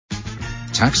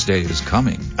Tax day is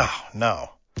coming. Oh, no.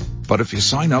 But if you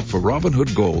sign up for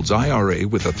Robinhood Gold's IRA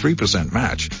with a 3%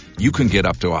 match, you can get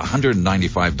up to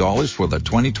 $195 for the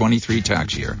 2023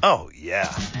 tax year. Oh, yeah.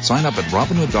 Sign up at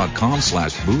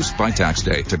Robinhood.com/boost by tax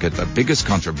day to get the biggest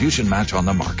contribution match on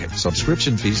the market.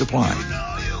 Subscription fees apply.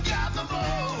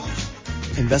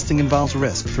 Investing involves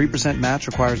risk. 3% match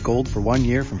requires gold for 1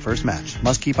 year from first match.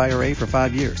 Must keep IRA for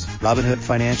 5 years. Robinhood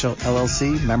Financial,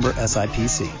 LLC, member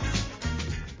SIPC.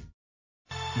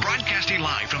 Broadcasting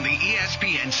live from the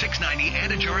ESPN 690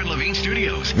 Anajar and Levine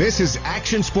studios. This is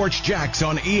Action Sports Jax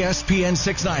on ESPN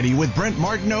 690 with Brent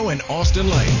Martineau and Austen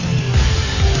Lane.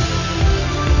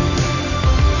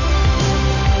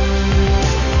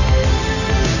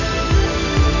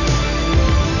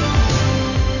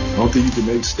 I don't think you can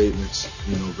make statements,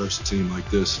 versus a team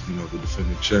like this, the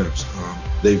defending champs.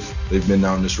 They've been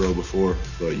down this road before,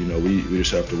 but, we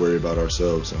just have to worry about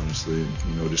ourselves, honestly.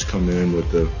 Just come in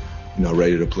with the,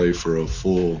 ready to play for a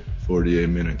full 48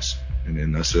 minutes, and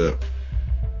then that's it.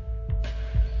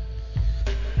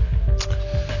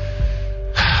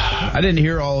 I didn't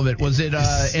hear all of it. Was it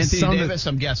Anthony Davis?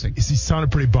 I'm guessing. He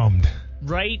sounded pretty bummed.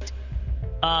 Right.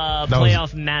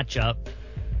 Playoff matchup.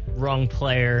 Wrong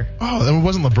player. Oh, that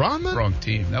wasn't LeBron then? Wrong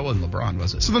team. That wasn't LeBron,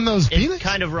 was it? So then that was Phoenix? It's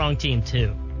kind of wrong team,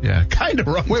 too. Yeah, kind of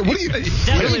wrong. Wait, what are you...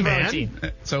 Definitely wrong team.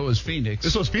 So it was Phoenix.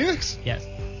 This was Phoenix? Yes.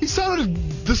 He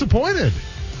sounded disappointed.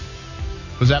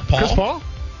 Was that Paul? Chris Paul?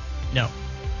 No.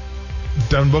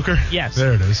 Devin Booker? Yes.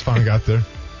 There it is. Finally got there.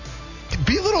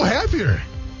 Be a little happier.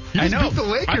 You I just know. beat the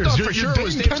Lakers. I thought you're for sure it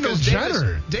was Davis, Kendall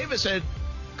Jenner. Davis had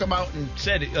come out and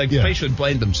said, basically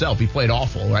blamed himself. He played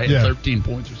awful, right? Yeah. 13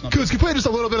 points or something. Could you play just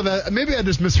a little bit of that? Maybe I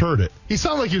just misheard it. He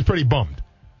sounded like he was pretty bummed.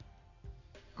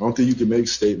 I don't think you can make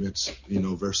statements,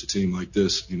 versus a team like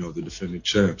this, the defending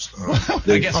champs.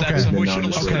 I guess that's we should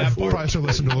have listened to that part. Probably should have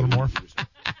listened to a little more.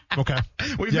 Okay.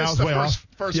 We missed the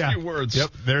first few words.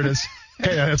 Yep, there it is.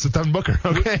 Okay, that's the Devin Booker.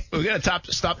 Okay. We got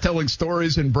to stop telling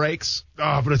stories and breaks.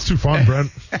 Oh, but it's too fun,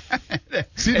 Brent.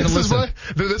 See, this is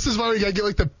why we got to get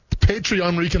like the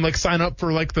Patreon where you can sign up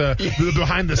for the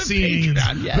behind the scenes.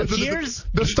 Yes.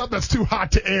 The stuff that's too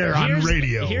hot to air on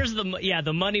radio. Here's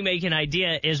the money making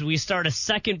idea is we start a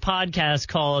second podcast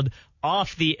called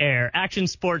Off the Air, Action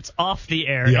Sports Off the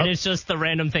Air, and it's just the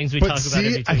random things we talk about.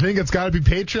 In between. I think it's got to be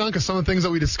Patreon because some of the things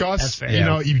that we discuss, that's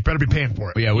fair. You better be paying for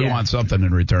it. Yeah, we want something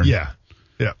in return. Yeah.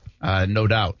 No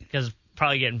doubt. Because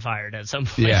probably getting fired at some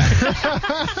point. Yeah.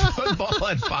 Football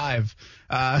at 5.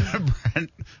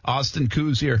 Brent, Austen,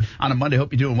 Coos here on a Monday.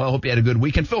 Hope you're doing well. Hope you had a good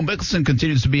weekend. Phil Mickelson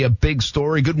continues to be a big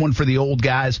story. Good one for the old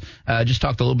guys. Just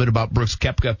talked a little bit about Brooks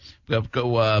Koepka. We'll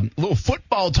go a little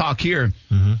football talk here.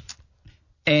 Mm-hmm.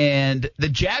 And the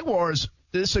Jaguars,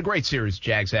 this is a great series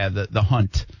Jags have, the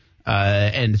Hunt.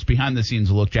 And it's behind the scenes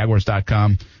look.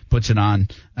 Jaguars.com puts it on.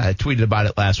 I tweeted about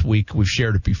it last week. We've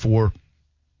shared it before.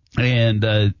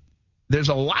 And there's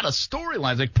a lot of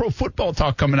storylines, like Pro Football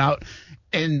Talk coming out,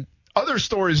 and other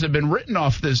stories have been written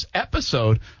off this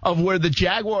episode of where the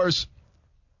Jaguars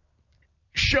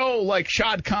show like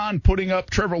Shad Khan putting up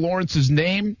Trevor Lawrence's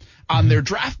name on their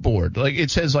draft board. Like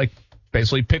it says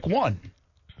basically pick 1,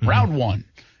 round 1.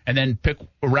 And then pick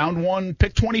round 1,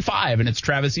 pick 25, and it's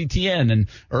Travis Etienne and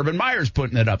Urban Meyer's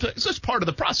putting it up. It's just part of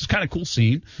the process. Kind of cool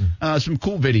scene, some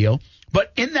cool video.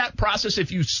 But in that process,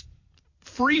 if you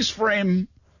freeze frame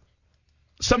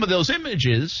some of those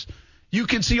images, you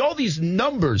can see all these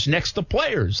numbers next to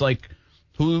players, like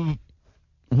who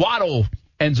Waddle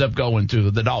ends up going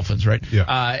to the Dolphins, right? Yeah.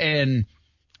 And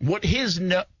what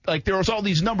there was all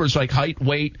these numbers like height,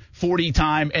 weight, 40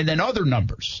 time, and then other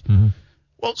numbers. Mm-hmm.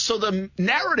 Well, so the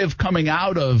narrative coming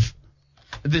out of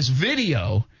this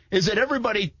video is that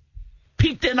everybody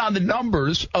peeked in on the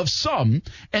numbers of some,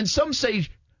 and some say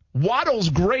Waddle's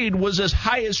grade was as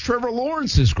high as Trevor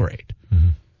Lawrence's grade. Mm-hmm.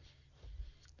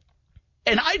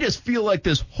 And I just feel like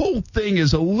this whole thing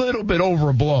is a little bit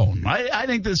overblown. I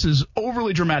think this is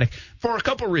overly dramatic for a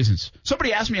couple of reasons.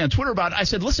 Somebody asked me on Twitter about it. I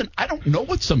said, listen, I don't know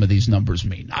what some of these numbers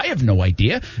mean. I have no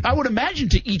idea. I would imagine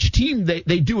to each team they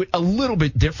do it a little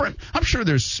bit different. I'm sure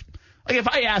there's – if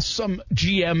I asked some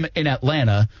GM in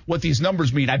Atlanta what these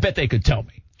numbers mean, I bet they could tell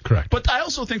me. Correct. But I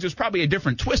also think there's probably a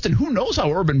different twist, and who knows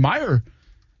how Urban Meyer –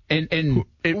 And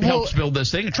it helps build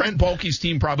this thing. Trent Baalke's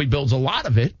team probably builds a lot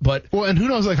of it, but and who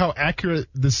knows how accurate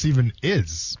this even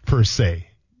is per se.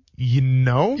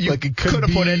 It could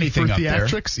have put anything for up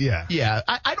theatrics. There. Yeah.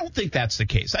 I don't think that's the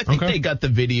case. I think they got the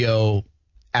video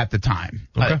at the time.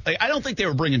 Okay. I don't think they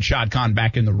were bringing Shad Khan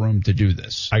back in the room to do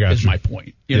this. Is my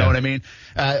point. You know what I mean?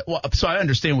 So I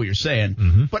understand what you're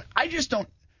saying, but I just don't.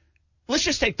 Let's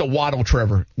just take the Waddle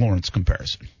Trevor Lawrence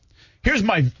comparison. Here's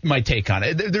my take on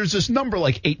it. There's this number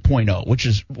like 8.0, which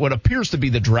is what appears to be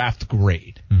the draft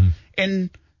grade. Mm-hmm. And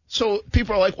so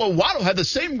people are like, well, Waddle had the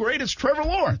same grade as Trevor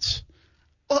Lawrence.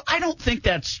 Well, I don't think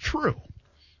that's true.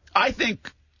 I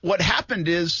think what happened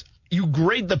is you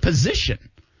grade the position.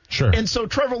 Sure. And so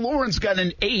Trevor Lawrence got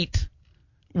an 8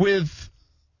 with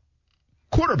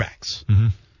quarterbacks. Mm-hmm.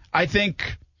 I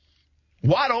think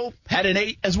Waddle had an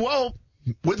 8 as well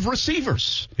with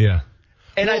receivers. Yeah.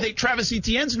 And I think Travis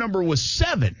Etienne's number was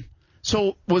 7.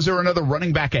 So was there another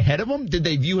running back ahead of him? Did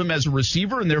they view him as a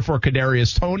receiver and therefore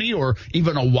Kadarius Toney or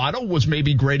even a Waddle was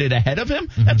maybe graded ahead of him?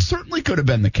 Mm-hmm. That certainly could have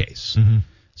been the case. Mm-hmm.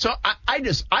 So I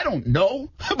don't know,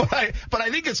 but I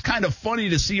think it's kind of funny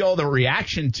to see all the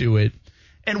reaction to it.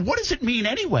 And what does it mean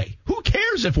anyway? Who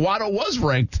cares if Waddle was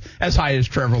ranked as high as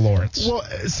Trevor Lawrence? Well,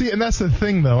 see, and that's the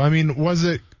thing, though. I mean, was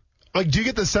it like, do you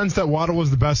get the sense that Waddle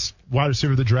was the best wide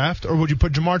receiver of the draft, or would you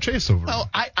put Jamar Chase over him? Well,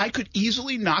 I could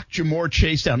easily knock Jamar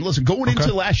Chase down. Listen, going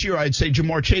into last year, I'd say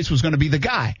Jamar Chase was going to be the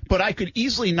guy, but I could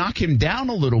easily knock him down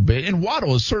a little bit. And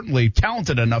Waddle is certainly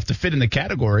talented enough to fit in the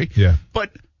category. Yeah.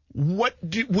 But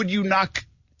would you knock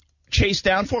Chase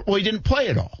down for? Well, he didn't play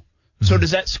at all. Mm-hmm. So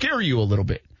does that scare you a little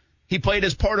bit? He played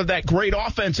as part of that great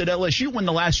offense at LSU when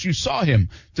the last you saw him.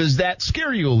 Does that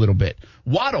scare you a little bit?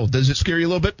 Waddle, does it scare you a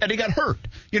little bit that he got hurt?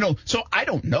 So I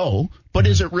don't know. But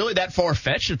is it really that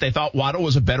far-fetched that they thought Waddle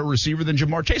was a better receiver than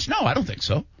Jamar Chase? No, I don't think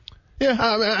so. Yeah,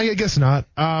 I guess not.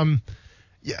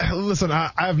 Yeah, listen,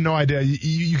 I have no idea.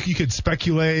 You could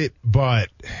speculate, but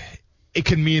it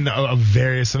could mean a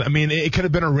various. I mean, it could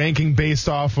have been a ranking based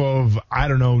off of, I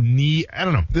don't know.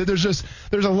 There's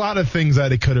a lot of things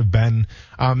that it could have been.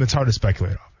 It's hard to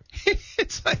speculate off.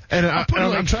 It's like,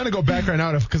 I'm trying to go back right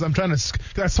now because I'm trying to.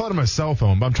 I saw it on my cell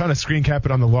phone, but I'm trying to screen cap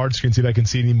it on the large screen, see if I can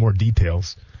see any more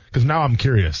details. Because now I'm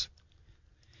curious.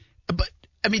 But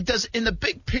I mean, in the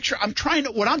big picture,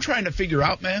 what I'm trying to figure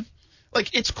out, man.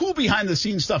 Like, it's cool behind the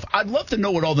scenes stuff. I'd love to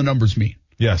know what all the numbers mean.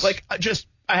 Yes. Like,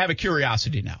 I have a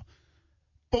curiosity now.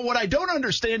 But what I don't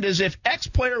understand is if X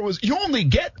player you only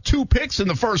get 2 picks in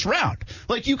the first round.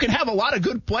 Like, you can have a lot of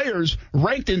good players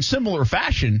ranked in similar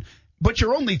fashion, but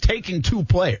you're only taking 2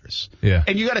 players. Yeah.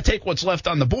 And you got to take what's left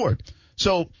on the board.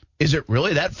 So is it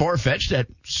really that far-fetched that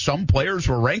some players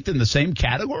were ranked in the same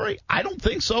category? I don't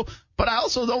think so. But I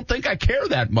also don't think I care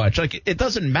that much. Like, it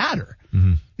doesn't matter.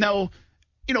 Mm-hmm. Now,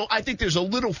 I think there's a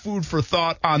little food for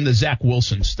thought on the Zach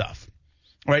Wilson stuff.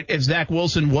 Right? If Zach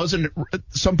Wilson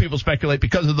some people speculate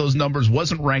because of those numbers,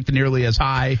 wasn't ranked nearly as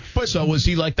high. So was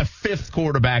he like the 5th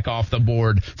quarterback off the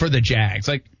board for the Jags?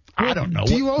 Like, I don't know.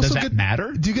 Does that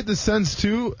matter? Do you get the sense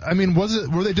too? I mean,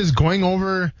 were they just going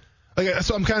over? Like,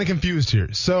 so I'm kind of confused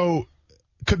here. So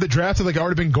could the draft have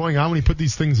already been going on when he put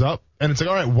these things up? And it's like,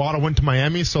 all right, Waddle went to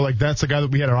Miami, so that's the guy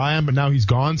that we had our eye on, but now he's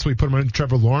gone, so we put him in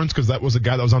Trevor Lawrence because that was the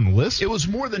guy that was on the list. It was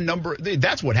more the number.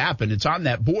 That's what happened. It's on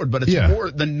that board, but it's more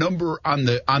the number on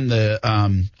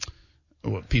the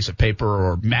piece of paper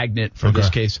or magnet for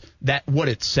this case, that what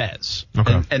it says.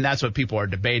 Okay. And that's what people are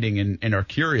debating and are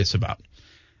curious about.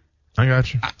 I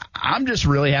got you. I'm just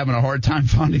really having a hard time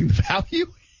finding the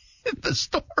value in the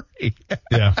story.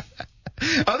 Yeah.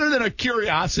 Other than a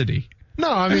curiosity. No,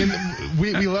 I mean,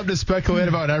 we love to speculate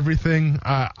about everything.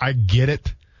 I get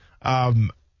it.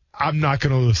 I'm not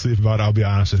going to lose sleep about it, I'll be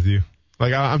honest with you.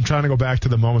 Like, I'm trying to go back to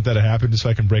the moment that it happened just so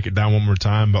I can break it down one more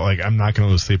time, but, I'm not going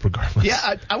to lose sleep regardless.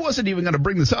 Yeah, I wasn't even going to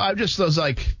bring this up. I was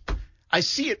like, I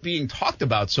see it being talked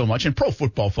about so much, and Pro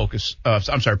Football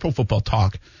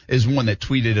Talk is one that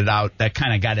tweeted it out that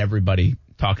kind of got everybody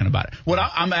talking about it. What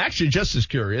I'm actually just as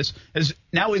curious is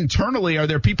now internally, are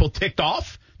there people ticked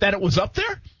off that it was up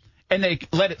there and they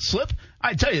let it slip?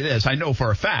 I tell you this, I know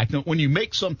for a fact that when you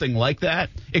make something like that,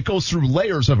 it goes through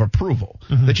layers of approval.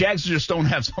 Mm-hmm. The Jags just don't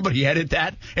have somebody edit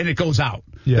that and it goes out.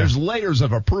 Yeah. There's layers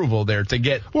of approval there to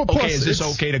get, is this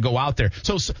okay to go out there?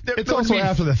 So it's also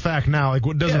after the fact now. Like,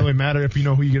 it doesn't really matter if you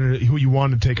know who you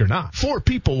want to take or not. 4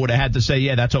 people would have had to say,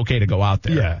 yeah, that's okay to go out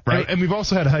there. Yeah. Right. And we've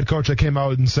also had a head coach that came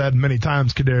out and said many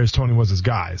times Kadarius Toney was his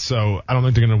guy. So I don't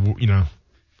think they're going to,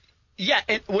 Yeah,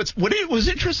 and what it was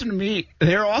interesting to me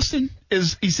there, Austin,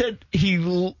 is he said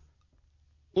what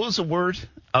was the word?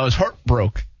 His heart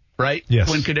broke, right?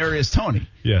 Yes. When Kadarius Toney.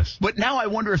 Yes. But now I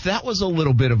wonder if that was a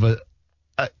little bit of a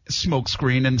smoke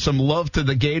screen and some love to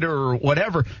the Gator or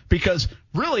whatever, because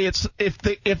really it's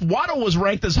if Waddle was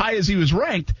ranked as high as he was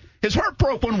ranked, his heart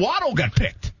broke when Waddle got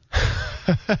picked.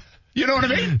 You know what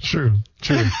I mean? True.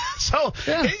 So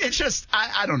it's just,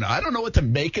 I don't know. I don't know what to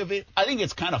make of it. I think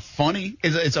it's kind of funny.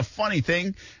 It's a funny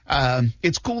thing.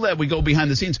 It's cool that we go behind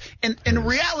the scenes. And in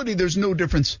reality, there's no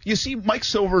difference. You see, Mike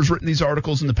Silver's written these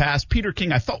articles in the past. Peter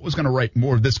King, I thought, was going to write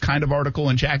more of this kind of article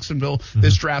in Jacksonville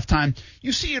this draft time.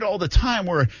 You see it all the time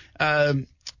where,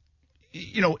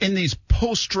 in these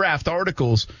post-draft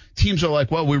articles, teams are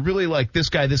like, well, we really like this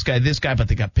guy, but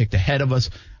they got picked ahead of us.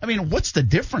 I mean, what's the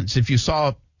difference if you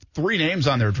saw 3 names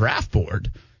on their draft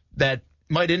board that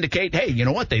might indicate, hey, you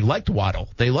know what? They liked Waddle.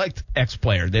 They liked X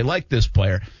player. They liked this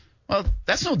player. Well,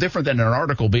 that's no different than an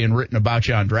article being written about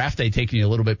you on draft day, taking you a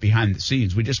little bit behind the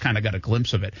scenes. We just kind of got a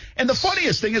glimpse of it. And the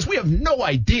funniest thing is we have no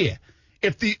idea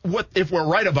if we're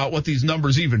right about what these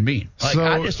numbers even mean.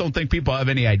 I just don't think people have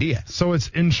any idea. So it's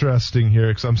interesting here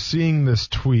because I'm seeing this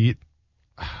tweet.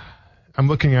 I'm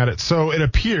looking at it. So it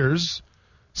appears.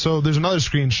 So there's another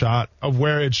screenshot of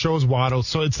where it shows Waddle.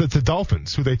 So it's the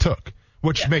Dolphins who they took,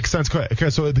 which makes sense. Okay,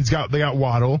 so they got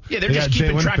Waddle. Yeah, they're just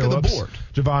keeping track of the board.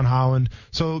 Javon Holland.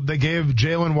 So they gave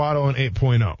Jalen Waddle an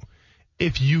 8.0.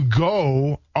 If you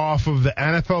go off of the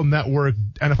NFL Network,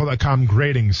 NFL.com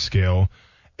grading scale,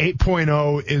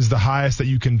 8.0 is the highest that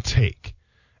you can take.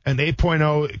 And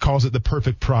 8.0 calls it the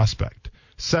perfect prospect.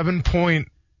 7.5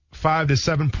 to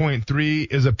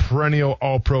 7.3 is a perennial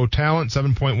all-pro talent.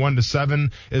 7.1 to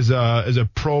 7 is a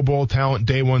Pro Bowl talent,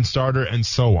 day one starter, and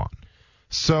so on.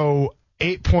 So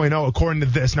 8.0, according to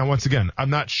this, now once again,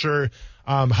 I'm not sure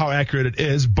how accurate it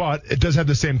is, but it does have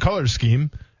the same color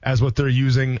scheme as what they're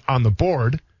using on the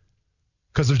board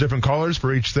because there's different colors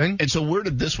for each thing. And so where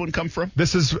did this one come from?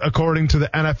 This is according to the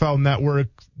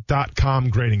NFLnetwork.com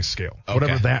grading scale,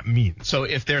 whatever that means. So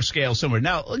if their scale is similar.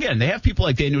 Now, again, they have people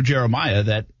like Daniel Jeremiah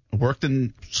that worked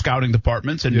in scouting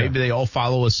departments, and maybe they all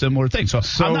follow a similar thing. So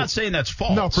I'm not saying that's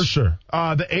false. No, for sure.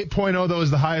 The 8.0, though, is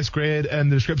the highest grade,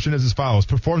 and the description is as follows.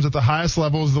 Performs at the highest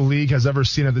levels the league has ever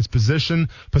seen at this position,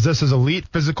 possesses elite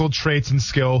physical traits and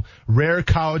skill, rare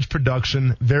college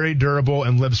production, very durable,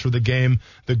 and lives for the game.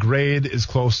 The grade is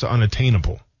close to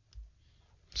unattainable.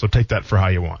 So take that for how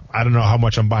you want. I don't know how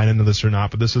much I'm buying into this or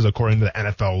not, but this is according to the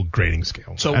NFL grading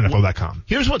scale, so NFL.com.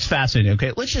 Here's what's fascinating,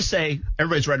 okay? Let's just say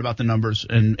everybody's right about the numbers,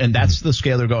 and that's the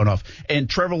scale they're going off. And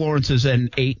Trevor Lawrence is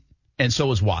an 8, and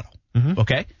so is Waddle,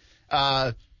 okay?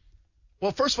 Well,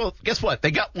 first of all, guess what?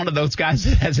 They got one of those guys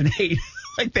that has an 8.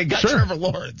 Like, they got Trevor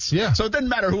Lawrence. Yeah. So it doesn't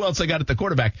matter who else they got at the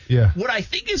quarterback. Yeah. What I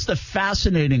think is the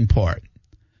fascinating part,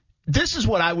 this is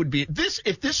what I would be.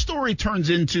 If this story turns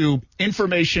into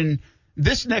information,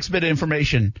 this next bit of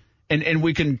information, and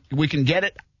we can get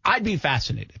it, I'd be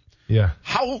fascinated. Yeah.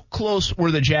 How close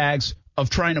were the Jags of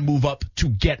trying to move up to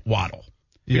get Waddle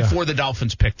before the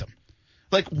Dolphins picked him?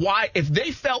 Like, why,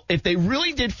 if they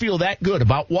really did feel that good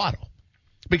about Waddle,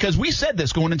 because we said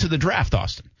this going into the draft,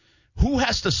 Austin, who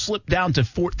has to slip down to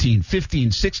 14,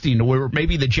 15, 16 to where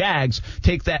maybe the Jags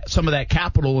take some of that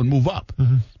capital and move up?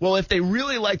 Well, if they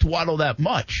really liked Waddle that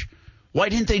much, why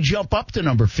didn't they jump up to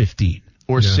number 15?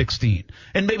 Or 16.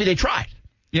 And maybe they tried.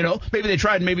 Maybe they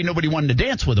tried and maybe nobody wanted to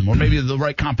dance with him, or maybe the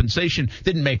right compensation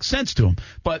didn't make sense to him.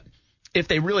 But if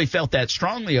they really felt that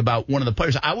strongly about one of the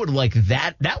players, I would like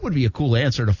that. That would be a cool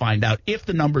answer to find out if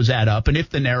the numbers add up and if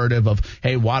the narrative of,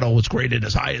 hey, Waddle was graded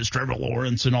as high as Trevor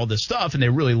Lawrence and all this stuff, and they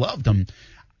really loved him.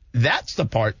 That's the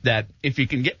part that if you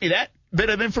can get me that bit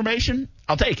of information,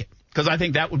 I'll take it. Because I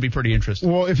think that would be pretty interesting.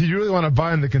 Well, if you really want to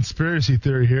buy into the conspiracy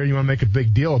theory here, you want to make a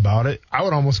big deal about it, I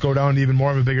would almost go down to even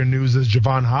more of a bigger news as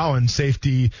Javon Holland,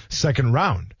 safety second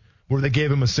round, where they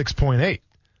gave him a 6.8.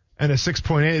 And a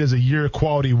 6.8 is a year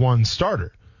quality 1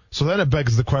 starter. So then it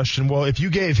begs the question, well, if you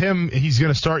gave him, he's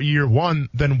going to start year 1,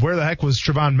 then where the heck was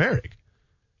Trevon Merrick?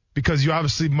 Because you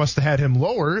obviously must have had him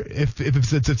lower if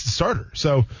it's a starter.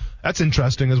 So that's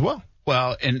interesting as well.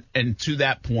 Well, and to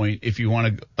that point, if you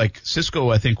want to, like, Cisco,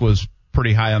 I think, was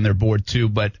pretty high on their board too,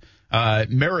 but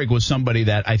Merrick was somebody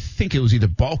that I think it was either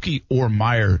Balky or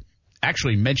Meyer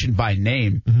actually mentioned by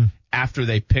name after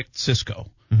they picked Cisco.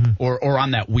 Or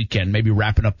on that weekend, maybe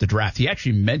wrapping up the draft. He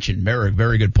actually mentioned Merrick,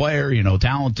 very good player,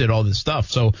 talented, all this stuff.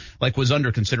 So, was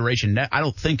under consideration. I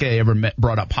don't think they ever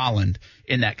brought up Holland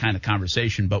in that kind of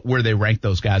conversation, but where they ranked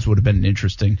those guys would have been an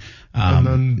interesting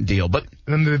deal. But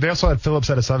and then they also had Phillips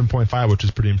at a 7.5, which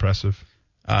is pretty impressive.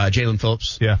 Jalen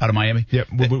Phillips out of Miami. Yeah,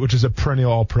 which is a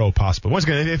perennial all-pro possible. Once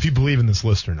again, if you believe in this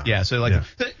list or not. Yeah, so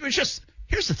it's just,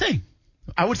 here's the thing.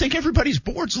 I would think everybody's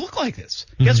boards look like this.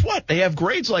 Guess what? They have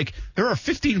grades like there are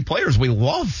 15 players we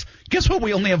love. Guess what?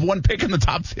 We only have one pick in the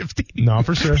top 15. No,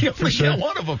 for sure. You only get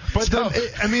one of them. But so,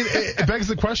 it begs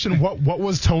the question: what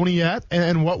was Tony at,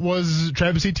 and what was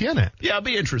Travis Etienne at? Yeah, it'll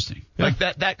be interesting. Yeah. Like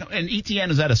that. And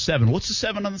Etienne is at a 7. What's the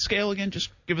 7 on the scale again?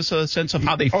 Just give us a sense of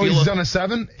how they feel. Oh, he's done a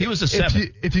 7. He was a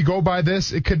 7. If you go by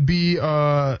this, it could be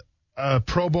a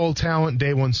Pro Bowl talent,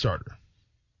 day 1 starter.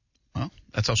 Well,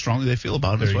 that's how strongly they feel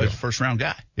about him. That's why he's a first-round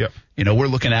guy. Yep. We're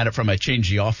looking at it from a change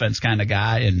the offense kind of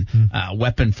guy and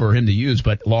weapon for him to use,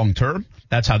 but long-term,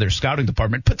 that's how their scouting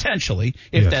department, potentially,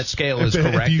 if that scale is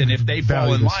correct and if they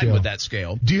fall in line with that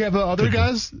scale. Do you have other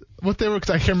guys, what they were?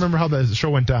 Because I can't remember how the show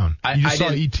went down. You just saw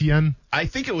Etienne? I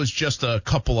think it was just a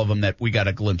couple of them that we got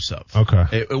a glimpse of.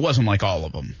 Okay. It wasn't like all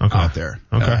of them out there.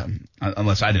 Okay.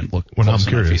 Unless I didn't look when close I'm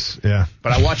curious. Either. Yeah.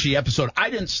 But I watched the episode. I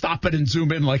didn't stop it and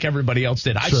zoom in like everybody else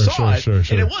did. I saw it,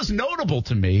 and it was notable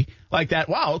to me like that.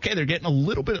 Wow, okay, they're getting a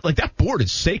little bit like that board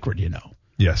is sacred,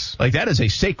 Yes. Like that is a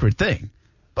sacred thing.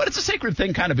 But it's a sacred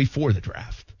thing kind of before the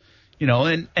draft.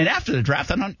 And after the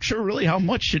draft, I'm not sure really how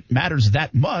much it matters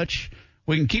that much.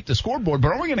 We can keep the scoreboard, but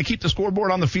are we going to keep the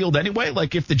scoreboard on the field anyway?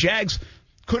 Like if the Jags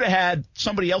could have had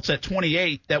somebody else at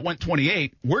 28 that went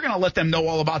 28, we're going to let them know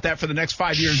all about that for the next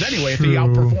 5 years anyway if he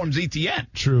outperforms Etienne.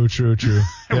 True.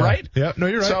 Yeah. Right? Yeah, no,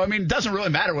 you're right. So, it doesn't really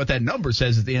matter what that number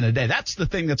says at the end of the day. That's the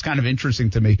thing that's kind of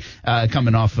interesting to me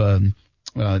coming off the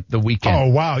weekend. Oh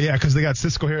wow, yeah, because they got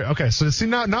Cisco here. Okay, so see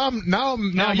now you're in.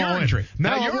 Now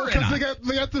you're because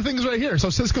they got the things right here. So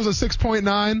Cisco's a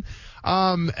 6.9,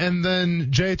 and then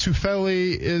Jay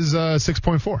Tufeli is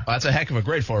 6.4. Well, that's a heck of a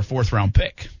grade for a 4th-round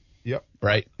pick. Yep.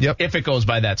 Right. Yep. If it goes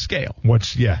by that scale. Do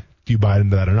you buy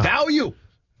into that or not?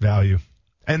 Value.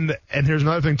 And here's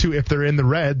another thing too. If they're in the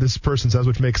red, this person says,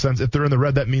 which makes sense. If they're in the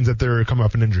red, that means that they're coming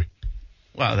off an injury.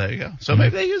 Well, there you go. So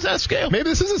maybe they use that scale. Maybe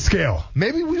this is a scale.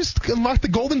 Maybe we just unlocked the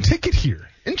golden ticket here.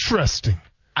 Interesting.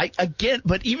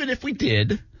 But even if we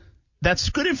did, that's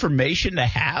good information to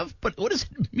have. But what does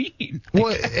it mean?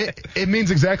 Well, it means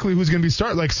exactly who's going to be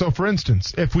starting. Like, so for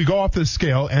instance, if we go off this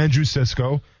scale, Andrew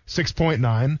Cisco,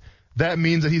 6.9, that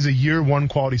means that he's a year 1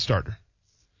 quality starter.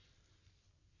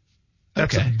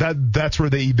 That's where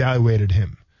they evaluated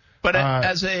him. But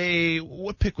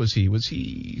what pick was he? Was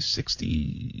he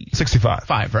 65?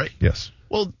 65, right? Yes.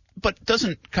 Well, but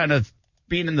doesn't kind of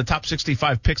being in the top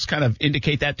 65 picks kind of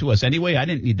indicate that to us anyway? I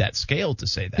didn't need that scale to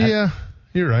say that. Yeah,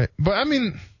 you're right. But I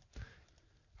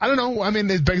don't know.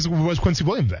 It begs was Quincy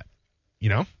Williams at?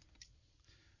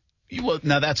 Well,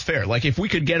 now that's fair. Like if we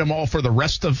could get them all for the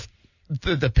rest of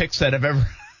the picks that have ever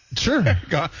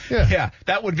gone,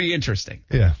 that would be interesting.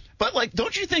 Yeah. But,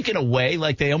 don't you think in a way,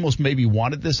 they almost maybe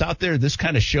wanted this out there? This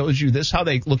kind of shows you this, how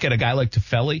they look at a guy like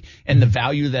Tufeli and the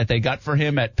value that they got for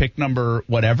him at pick number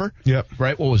whatever. Yep.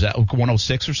 Right? What was that,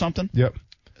 106 or something? Yep.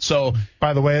 So,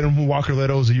 by the way, Walker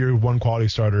Little is a year 1 quality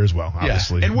starter as well,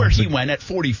 obviously. Yeah. And where he went at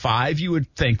 45, you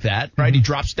would think that, right? Mm-hmm. He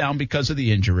drops down because of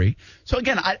the injury. So,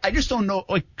 again, I just don't know,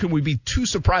 can we be too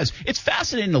surprised? It's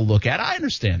fascinating to look at. I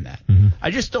understand that. Mm-hmm. I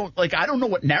just don't, I don't know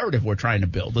what narrative we're trying to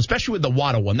build, especially with the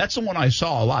Waddle one. That's the one I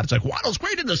saw a lot. It's like, Waddle's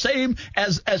graded the same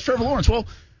as Trevor Lawrence. Well,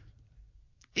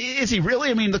 is he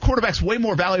really? The quarterback's way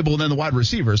more valuable than the wide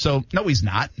receiver. So, no, he's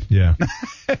not. Yeah.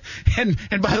 and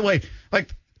by the way,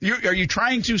 are you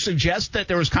trying to suggest that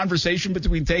there was conversation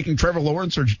between taking Trevor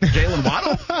Lawrence or Jalen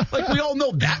Waddle? We all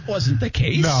know that wasn't the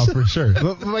case. No, for sure.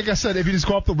 Like I said, if you just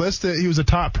go up the list, he was a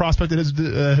top prospect at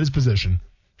his position.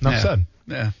 Enough said.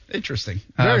 Yeah, interesting.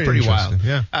 Very pretty interesting.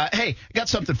 Wild. Yeah. Hey, I got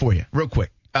something for you real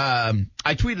quick. I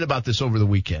tweeted about this over the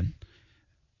weekend.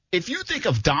 If you think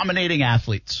of dominating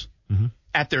athletes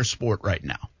at their sport right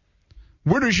now,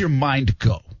 where does your mind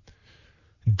go?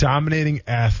 Dominating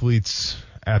athletes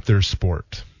at their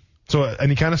sport. So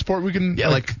any kind of sport we can...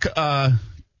 Yeah,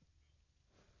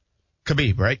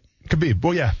 Khabib, right? Khabib.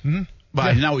 Well, yeah. Mm-hmm.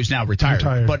 But now he's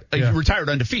retired. But he retired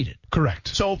undefeated. Correct.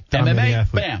 So dominating MMA,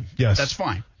 athlete. bam. Yes. That's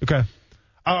fine. Okay.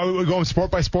 We're going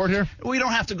sport by sport here? We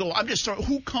don't have to go. I'm just starting.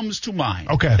 Who comes to mind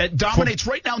that dominates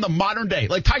right now in the modern day?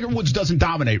 Tiger Woods doesn't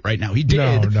dominate right now. He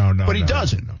did. No. But he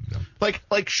doesn't. No. Like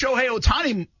Shohei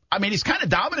Ohtani, he's kind of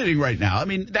dominating right now.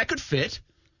 That could fit.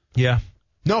 Yeah.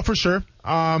 No, for sure.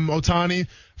 Ohtani,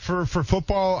 for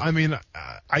football,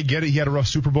 I get it. He had a rough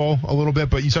Super Bowl a little bit,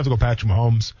 but you still have to go Patrick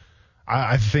Mahomes.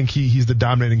 I think he's the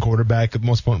dominating quarterback at the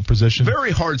most important position.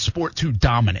 Very hard sport to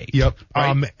dominate. Yep.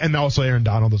 Right? And also Aaron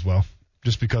Donald as well,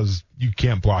 just because you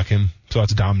can't block him, so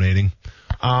that's dominating.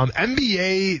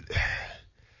 NBA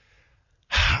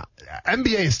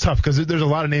is tough because there's a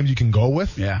lot of names you can go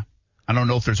with. Yeah. I don't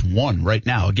know if there's one right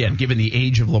now, again, given the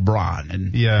age of LeBron.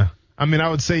 And yeah. I mean, I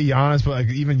would say Giannis, but like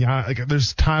even Giannis, like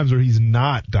there's times where he's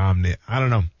not dominant. I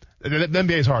don't know. The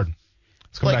NBA is hard.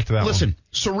 Let's go back to that. Listen,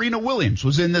 Serena Williams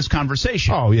was in this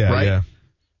conversation. Oh yeah, right? yeah.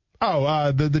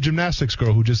 Oh, the gymnastics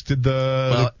girl who just did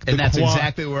and that's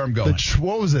exactly where I'm going.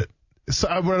 What was it?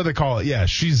 What do they call it? Yeah,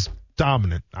 she's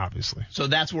dominant, obviously. So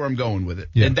that's where I'm going with it.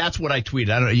 Yeah. And that's what I tweeted.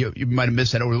 I don't know. You might have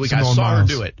missed that over the week. Simone I saw Biles.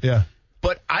 her do it. Yeah.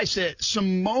 But I said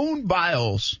Simone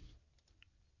Biles,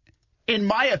 in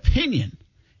my opinion,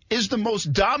 is the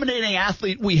most dominating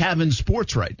athlete we have in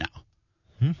sports right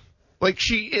now. Like,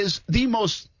 she is the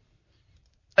most,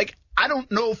 like, I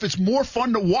don't know if it's more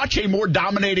fun to watch a more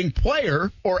dominating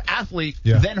player or athlete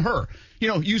than her. You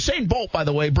know, Usain Bolt, by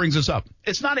the way, brings us up.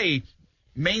 It's not a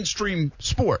mainstream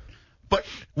sport, but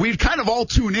we'd kind of all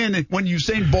tune in when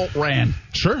Usain Bolt ran.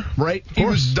 Sure. Right? He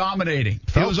was dominating.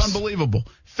 It was unbelievable.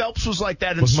 Phelps was like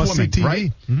that in swimming,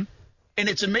 right? Mm-hmm. And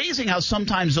it's amazing how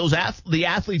sometimes the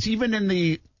athletes, even in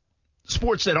the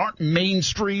sports that aren't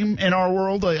mainstream in our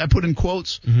world, I put in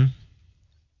quotes,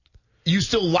 you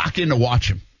still lock in to watch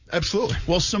them. Absolutely.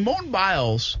 Well, Simone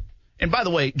Biles, and by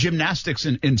the way, gymnastics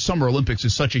in Summer Olympics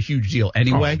is such a huge deal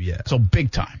anyway. Oh, yeah. So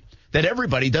big time that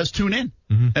everybody does tune in.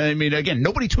 I mean, again,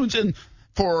 nobody tunes in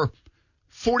for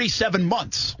 47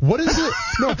 months. What is it?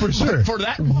 No, for sure. For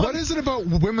that month. What is it about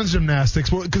women's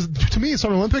gymnastics? Well, because to me,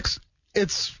 Summer Olympics,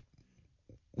 it's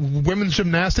women's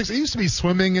gymnastics. It used to be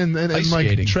swimming and like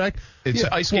skating. track. It's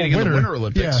ice skating in the Winter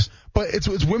Olympics. Yeah, but it's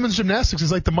women's gymnastics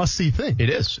is like the must-see thing. It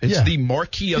is. It's the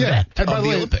marquee event and of by the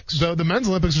way, Olympics. The men's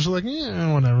Olympics are just like,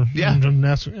 whatever. Yeah.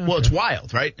 Gymnastics. Yeah, well, it's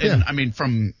wild, right? And I mean,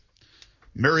 from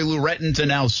Mary Lou Retton to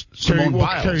now Simone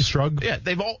Biles. Carrie Strug. Yeah,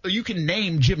 you can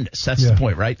name gymnasts. That's the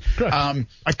point, right?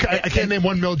 I can't name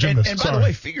one male gymnast. And by the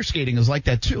way, figure skating is like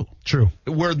that too. True.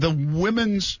 Where the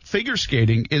women's figure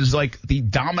skating is like the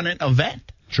dominant event.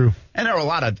 True. And there are a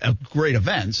lot of great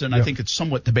events, and I think it's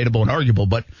somewhat debatable and arguable,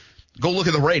 but go look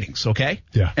at the ratings, okay?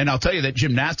 Yeah. And I'll tell you that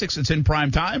gymnastics, it's in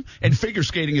prime time, and figure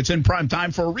skating, it's in prime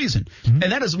time for a reason. And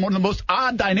that is one of the most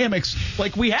odd dynamics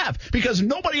like we have, because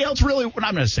nobody else really, well,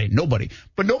 I'm going to say nobody,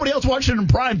 but nobody else watched it in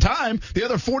prime time the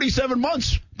other 47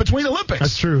 months between Olympics.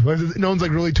 That's true. No one's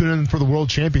like really tuning in for the world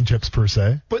championships per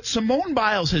se. But Simone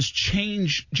Biles has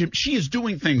changed. She is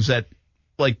doing things that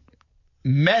like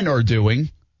men are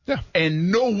doing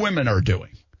and no women are doing.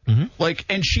 Like,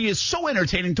 and she is so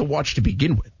entertaining to watch to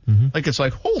begin with. Like, it's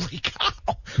like, holy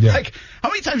cow. Like, how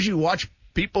many times you watch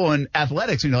people in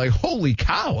athletics and you're like, holy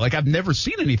cow, like, I've never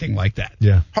seen anything like that.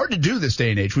 Yeah. Hard to do this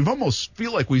day and age. We've almost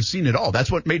feel like we've seen it all.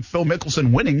 That's what made Phil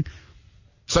Mickelson winning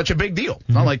such a big deal. It's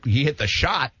not like he hit the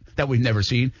shot that we've never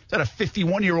seen. It's that a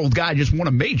 51-year-old guy just won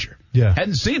a major. Yeah.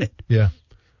 Hadn't seen it. Yeah.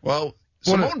 Well,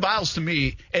 Simone Biles to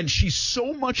me, and she's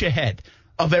so much ahead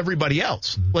of everybody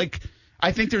else. Like,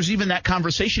 I think there's even that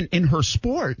conversation in her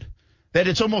sport that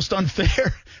it's almost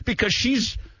unfair because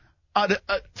she's,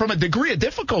 from a degree of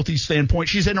difficulty standpoint,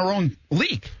 she's in her own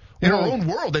league, in her own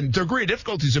world, and degree of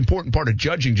difficulty is an important part of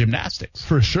judging gymnastics.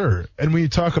 For sure. And when you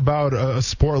talk about a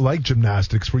sport like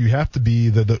gymnastics, where you have to be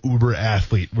the uber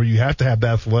athlete, where you have to have the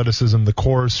athleticism, the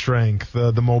core strength,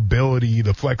 the mobility,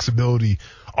 the flexibility,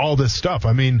 all this stuff.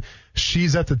 I mean,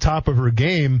 she's at the top of her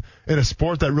game in a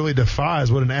sport that really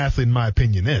defies what an athlete, in my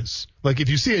opinion, is. Like, if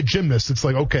you see a gymnast, it's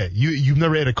like, okay, you've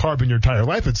never ate a carb in your entire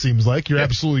life, it seems like. You're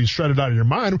absolutely shredded out of your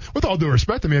mind, with all due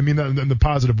respect. I mean that in the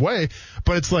positive way.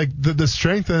 But it's like the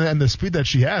strength and the speed that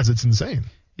she has, it's insane.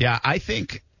 Yeah, I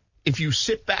think if you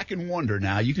sit back and wonder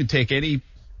now, you can take any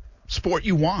sport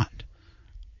you want.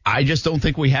 I just don't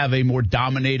think we have a more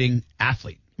dominating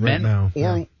athlete, man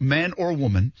or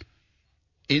woman,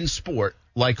 in sport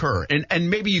like her. And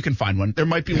maybe you can find one. There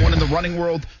might be one in the running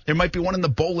world. There might be one in the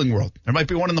bowling world. There might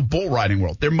be one in the bull riding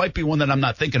world. There might be one that I'm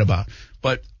not thinking about.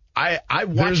 But I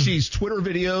watch these Twitter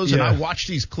videos and I watch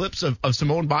these clips of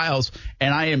Simone Biles,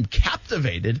 and I am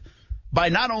captivated by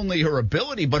not only her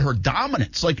ability, but her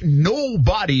dominance. Like,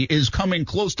 nobody is coming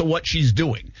close to what she's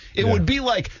doing. It would be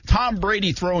like Tom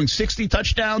Brady throwing 60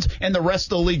 touchdowns and the rest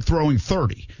of the league throwing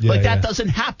 30. That doesn't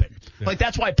happen. Like,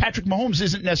 that's why Patrick Mahomes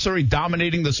isn't necessarily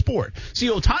dominating the sport. See,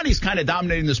 Ohtani's kind of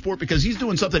dominating the sport because he's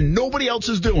doing something nobody else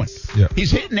is doing. Yeah. He's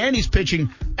hitting and he's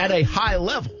pitching at a high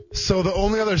level. So the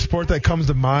only other sport that comes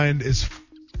to mind is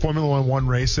Formula One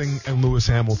racing and Lewis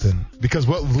Hamilton. Because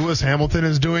what Lewis Hamilton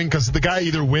is doing, because the guy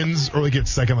either wins or he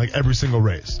gets second like every single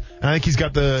race. And I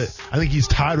think he's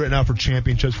tied right now for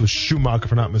championships with Schumacher,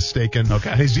 if I'm not mistaken.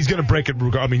 Okay. And he's going to break it.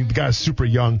 I mean, the guy's super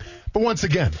young. But once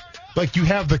again, like, you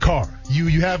have the car.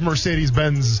 You have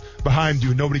Mercedes-Benz behind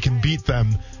you. Nobody can beat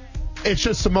them. It's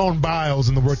just Simone Biles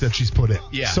and the work that she's put in.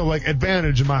 Yeah. So, like,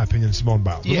 advantage, in my opinion, Simone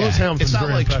Biles. Yeah. Lewis Hamilton's It's not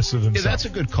very like, impressive himself. That's a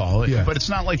good call. Yeah. But it's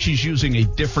not like she's using a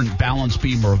different balance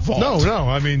beam or a vault. No.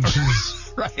 I mean,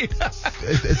 she's... right.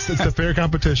 it's a fair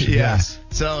competition. Yeah. Yes.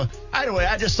 So, anyway,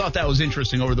 I just thought that was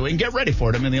interesting over the week. And get ready for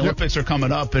it. I mean, the Olympics are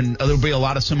coming up, and there'll be a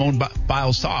lot of Simone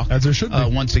Biles talk. As there should be.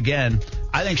 Once again,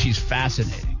 I think she's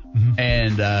fascinating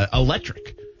and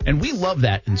electric. And we love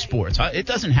that in sports. It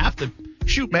doesn't have to...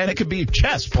 Shoot, man, it could be a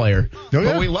chess player.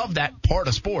 But we love that part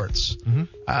of sports.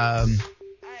 And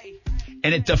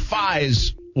it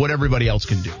defies what everybody else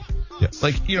can do. Yes.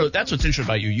 Like, that's what's interesting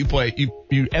about you. You play you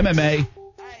MMA,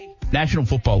 National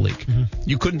Football League.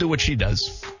 You couldn't do what she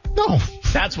does. No.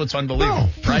 That's what's unbelievable,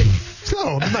 right?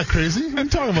 No, I'm not crazy. What are you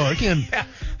talking about? I can't.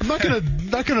 I'm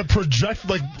not gonna project,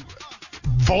 like,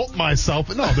 vault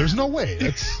myself. No, there's no way.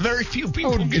 It's very few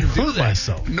people can do hurt that.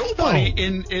 myself. Nobody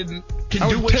can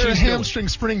do what tear a she's hamstring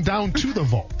sprinting down to the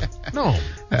vault. No. All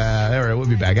right, we'll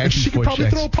be back. She could probably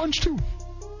throw a punch too.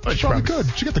 She probably could.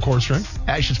 She got the core strength.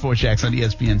 Action Sports Jax on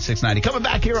ESPN 690. Coming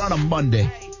back here on a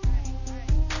Monday.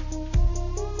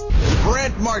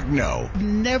 Brent Martineau.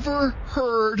 Never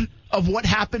heard of what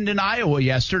happened in Iowa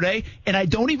yesterday, and I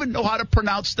don't even know how to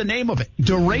pronounce the name of it.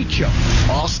 Derecho.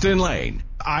 Austin Lane.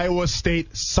 Iowa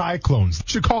State Cyclones.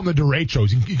 You should call them the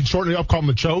Derechos. You can shorten it up, call them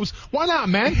the Chos. Why not,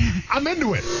 man? I'm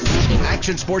into it.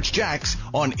 Action Sports Jax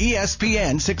on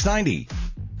ESPN 690.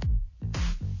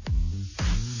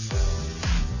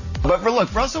 But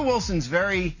look, Russell Wilson's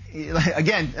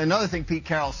again, another thing Pete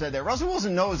Carroll said there. Russell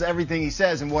Wilson knows everything he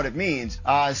says and what it means.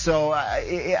 So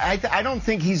I don't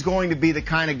think he's going to be the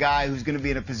kind of guy who's going to be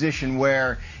in a position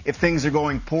where if things are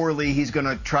going poorly, he's going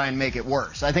to try and make it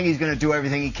worse. I think he's going to do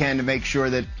everything he can to make sure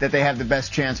that they have the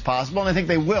best chance possible, and I think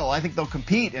they will. I think they'll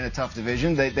compete in a tough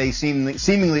division. They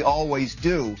seemingly always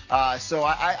do. So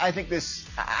I think this.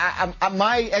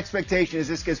 My expectation is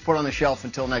this gets put on the shelf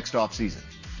until next offseason.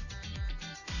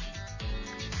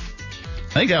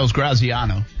 I think that was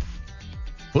Graziano.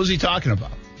 What was he talking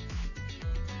about?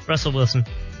 Russell Wilson.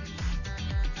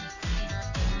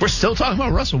 We're still talking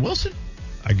about Russell Wilson?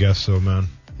 I guess so, man.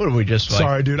 What are we just like?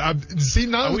 Sorry, dude. Are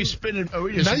we spinning? Now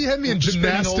you had me in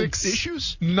gymnastics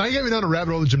issues. Now you got me down a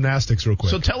rabbit hole of gymnastics real quick.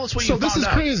 So tell us what you found out. So this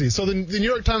is crazy. So the New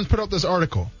York Times put out this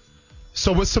article.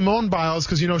 So with Simone Biles,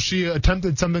 because she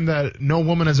attempted something that no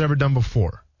woman has ever done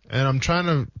before, and I'm trying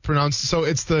to pronounce. So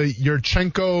it's the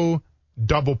Yurchenko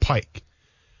double pike.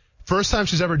 First time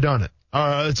she's ever done it.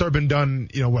 It's ever been done,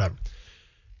 whatever.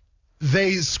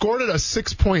 They scored it a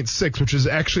 6.6, which is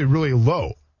actually really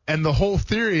low. And the whole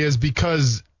theory is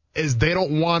because they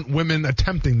don't want women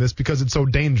attempting this because it's so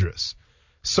dangerous.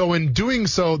 So in doing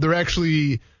so, they're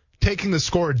actually taking the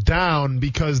score down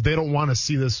because they don't want to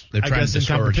see this, in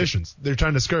competitions. They're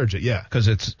trying to discourage it, yeah. Because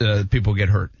it's people get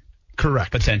hurt.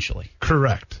 Correct. Potentially.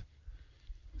 Correct.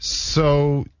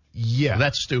 So, yeah.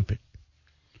 That's stupid.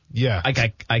 Yeah.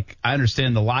 I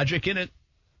understand the logic in it,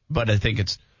 but I think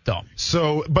it's dumb.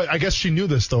 So, but I guess she knew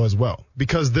this though as well,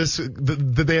 because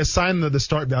they assign the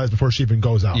start values before she even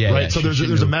goes out, right? Yeah, so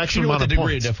there's a maximum amount of points.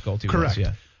 Degree of difficulty. Correct. Was,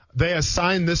 yeah. They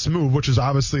assign this move, which is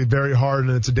obviously very hard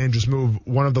and it's a dangerous move,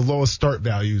 one of the lowest start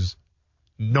values,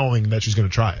 knowing that she's going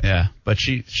to try it. Yeah, but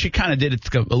she kind of did it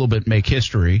to a little bit make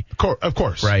history. Of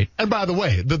course. Right. And by the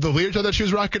way, the leotard that she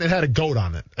was rocking, it had a goat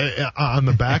on it, on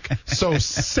the back. So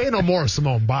say no more,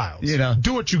 Simone Biles.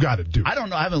 Do what you got to do. I don't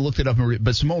know. I haven't looked it up,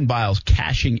 but Simone Biles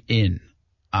cashing in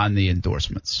on the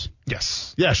endorsements.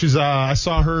 Yes. Yeah, she's. I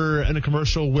saw her in a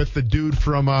commercial with the dude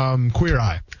from Queer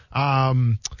Eye.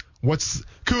 What's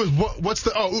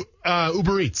the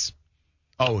Uber Eats?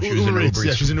 Oh, she was in Uber Eats.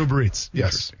 Yeah, she's in Uber Eats.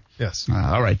 Yes. Yes.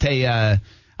 All right. Hey, I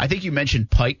think you mentioned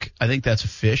pike. I think that's a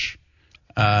fish.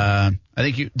 I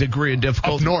think degree of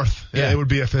difficulty. Up north. Yeah, it would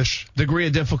be a fish. Degree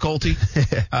of difficulty.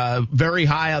 Very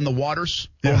high on the waters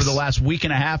over the last week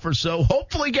and a half or so.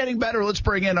 Hopefully getting better. Let's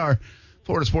bring in our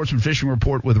Florida Sportsman Fishing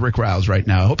Report with Rick Rouse right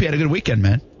now. I hope you had a good weekend,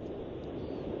 man.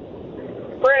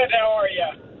 Brent, how are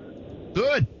you?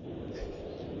 Good.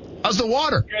 How's the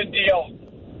water? Good deal.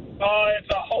 It's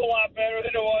a whole lot better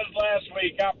than it was last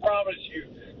week, I promise you.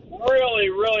 Really,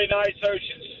 really nice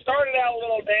ocean. Started out a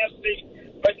little nasty,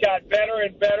 but got better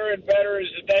and better and better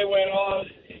as the day went on.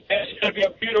 And it's going to be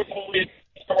a beautiful week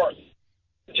north.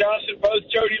 Johnson, both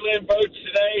Jody Lynn boats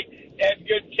today had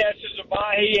good catches of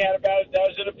mahi, had about a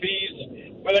dozen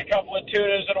apiece with a couple of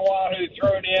tunas and a wahoo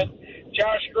thrown in.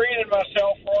 Josh Green and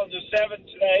myself were on the 7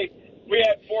 today. We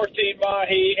had 14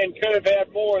 mahi and could have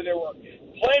had more. There were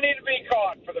plenty to be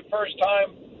caught for the first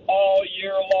time all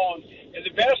year long. And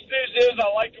the best news is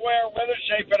I like the way our weather's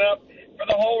shaping up for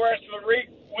the whole rest of the week,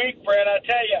 Brent. I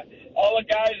tell you, all the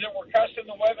guys that were cussing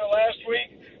the weather last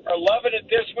week are loving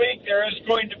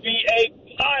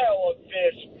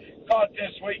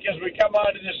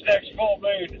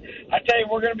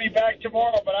back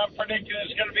tomorrow, but I'm predicting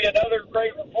it's going to be another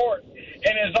great report.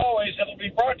 And as always, it'll be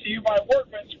brought to you by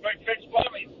Workman's Quick Fix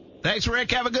Plumbing. Thanks,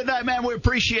 Rick. Have a good night, man. We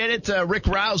appreciate it. Rick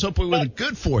Rouse, hopefully with a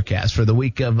good forecast for the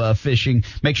week of fishing.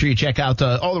 Make sure you check out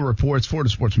all the reports,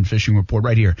 Florida Sportsman Fishing Report,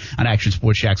 right here on Action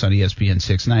Sports Shacks on ESPN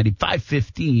 690,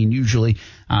 5:15 usually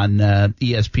on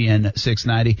ESPN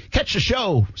 690. Catch the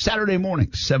show Saturday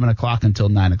morning, 7 o'clock until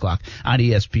 9 o'clock on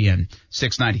ESPN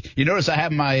 690. You notice I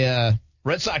have my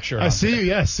Red Sox shirt on. I see you.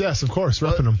 Yes, of course,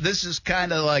 repping them. This is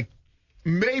kind of like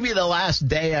maybe the last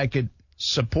day I could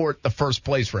support the first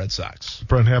place Red Sox.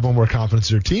 Brent, have one more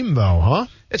confidence in your team, though, huh?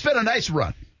 It's been a nice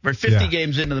run. We're 50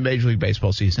 games into the Major League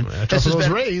Baseball season. This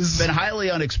has been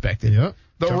highly unexpected. Yep.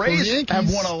 The Rays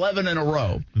have won 11 in a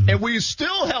row, and we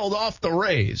still held off the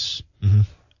Rays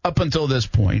up until this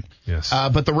point. Yes.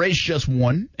 But the Rays just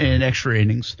won in extra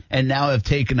innings and now have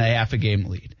taken a half a game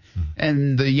lead.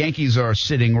 And the Yankees are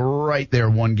sitting right there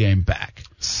 1 game back.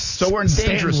 So we're in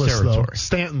dangerous territory.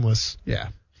 Stantonless. Yeah.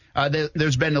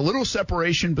 There's been a little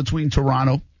separation between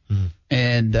Toronto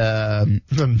and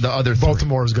the other three.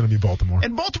 Baltimore is going to be Baltimore.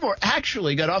 And Baltimore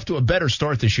actually got off to a better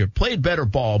start this year. Played better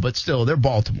ball, but still, they're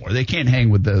Baltimore. They can't hang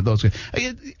with those guys.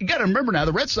 You got to remember now,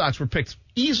 the Red Sox were picked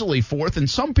easily 4th and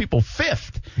some people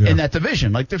 5th in that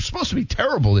division. Like, they're supposed to be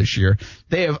terrible this year.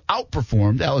 They have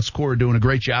outperformed. Alex Cora doing a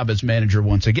great job as manager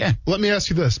once again. Let me ask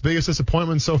you this. Biggest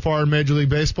disappointment so far in Major League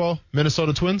Baseball?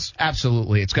 Minnesota Twins?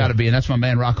 Absolutely. It's got to be, and that's my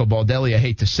man Rocco Baldelli. I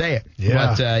hate to say it.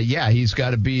 Yeah. But, he's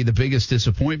got to be the biggest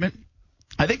disappointment.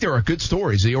 I think there are good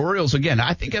stories. The Orioles, again,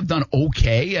 I think have done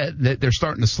okay. They're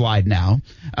starting to slide now.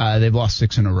 They've lost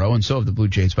 6 in a row, and so have the Blue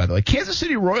Jays, by the way. Kansas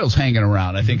City Royals hanging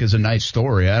around, I think, is a nice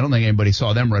story. I don't think anybody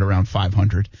saw them right around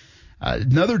 500.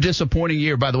 Another disappointing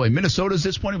year, by the way. Minnesota's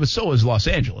disappointing, but so is Los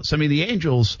Angeles. I mean, the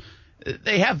Angels,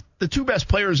 they have the 2 best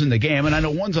players in the game, and I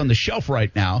know one's on the shelf right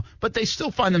now, but they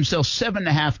still find themselves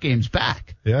 7.5 games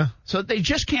back. Yeah. So they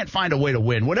just can't find a way to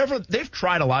win. Whatever, they've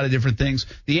tried a lot of different things.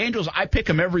 The Angels, I pick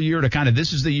them every year to kind of,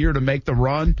 this is the year to make the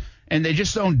run, and they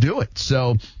just don't do it.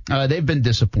 So they've been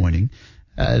disappointing.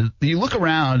 You look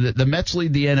around, the Mets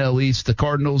lead the NL East, the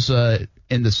Cardinals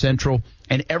in the Central,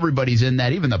 and everybody's in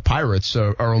that. Even the Pirates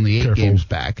are only 8 games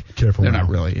back. Careful. They're not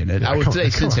really in it. I would say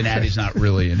Cincinnati's not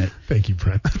really in it. Thank you,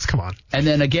 Brent. Come on. And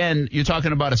then again, you're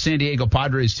talking about a San Diego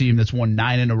Padres team that's won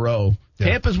 9 in a row. Yeah.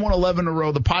 Tampa's won 11 in a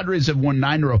row. The Padres have won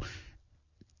 9 in a row.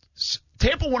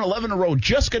 Tampa won 11 in a row,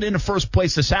 just got into first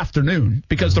place this afternoon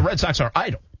because the Red Sox are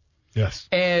idle. Yes.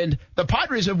 And the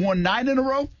Padres have won 9 in a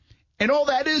row. And all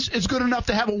that is good enough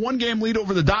to have a 1-game lead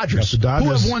over the Dodgers, who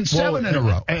have won 7 in a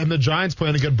row. And the Giants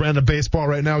playing a good brand of baseball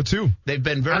right now, too. They've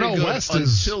been very good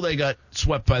until they got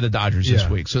swept by the Dodgers this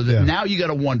week. So now you got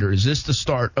to wonder, is this the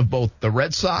start of both the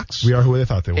Red Sox we are who they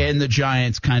thought they were, and the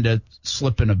Giants kind of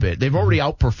slipping a bit? They've already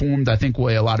outperformed, I think, the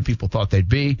way a lot of people thought they'd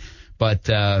be. But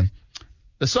the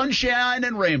sunshine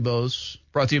and rainbows,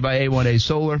 brought to you by A1A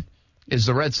Solar, is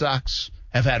the Red Sox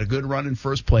have had a good run in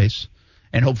first place.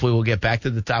 And hopefully we'll get back to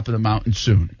the top of the mountain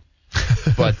soon.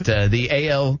 But the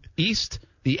AL East,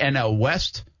 the NL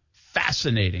West,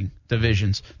 fascinating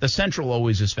divisions. The Central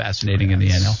always is fascinating in the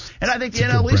NL. And I think the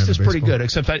NL East is pretty good,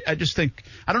 except I just think,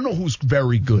 I don't know who's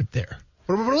very good there.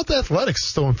 What about the Athletics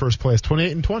still in first place,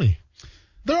 28 and 20?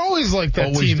 They're always like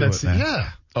that team that's,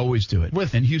 always do it.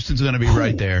 And Houston's going to be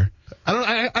right there.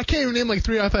 I can't even name like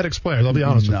 3 Athletics players, I'll be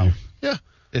honest with you. Yeah.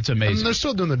 It's amazing. I mean, they're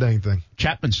still doing the dang thing.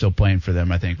 Chapman's still playing for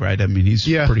them, I think, right? I mean, he's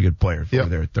a pretty good player for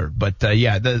there at third. But,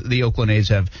 the Oakland A's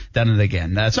have done it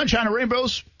again. Sunshine and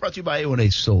Rainbows, brought to you by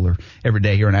A1A Solar. Every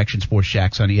day here on Action Sports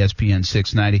Shacks on ESPN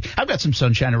 690. I've got some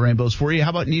Sunshine and Rainbows for you. How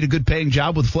about need a good paying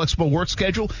job with flexible work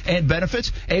schedule and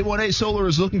benefits? A1A Solar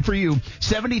is looking for you.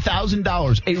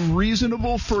 $70,000, a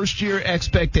reasonable first-year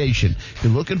expectation. If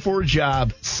you're looking for a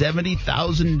job,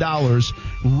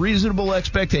 $70,000, reasonable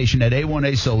expectation at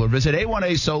A1A Solar. Visit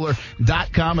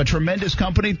A1ASolar.com, a tremendous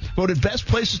company, voted best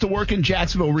places to work in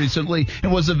Jacksonville recently,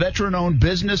 and was the veteran-owned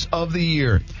Business of the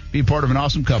Year. Be part of an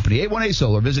awesome company. A1A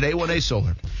Solar. Visit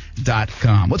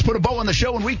A1ASolar.com. Let's put a bow on the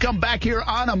show when we come back here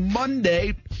on a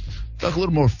Monday. Talk a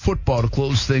little more football to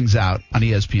close things out on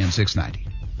ESPN 690.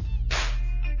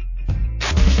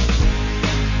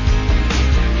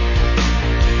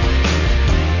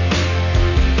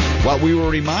 What we were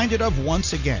reminded of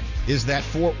once again is that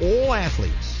for all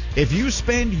athletes, if you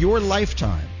spend your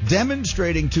lifetime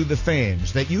demonstrating to the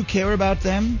fans that you care about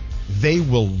them, they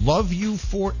will love you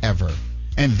forever.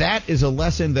 And that is a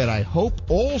lesson that I hope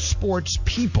all sports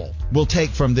people will take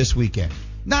from this weekend.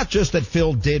 Not just that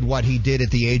Phil did what he did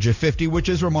at the age of 50, which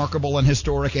is remarkable and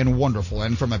historic and wonderful,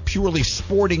 and from a purely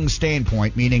sporting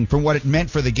standpoint, meaning from what it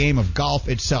meant for the game of golf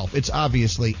itself, it's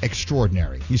obviously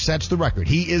extraordinary. He sets the record.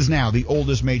 He is now the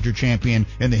oldest major champion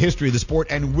in the history of the sport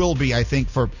and will be, I think,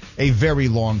 for a very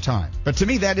long time. But to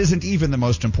me, that isn't even the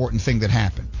most important thing that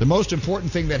happened. The most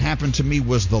important thing that happened to me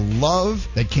was the love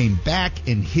that came back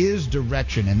in his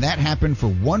direction, and that happened for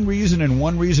one reason and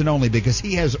one reason only, because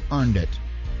he has earned it.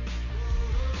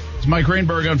 It's Mike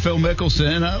Greenberg on Phil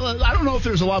Mickelson. I don't know if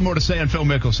there's a lot more to say on Phil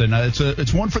Mickelson.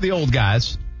 It's one for the old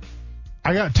guys.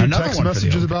 I got two text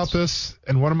messages about this,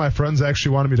 and one of my friends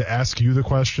actually wanted me to ask you the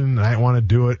question, and I didn't want to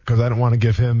do it because I didn't want to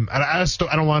give him. I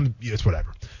don't want. It's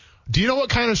whatever. Do you know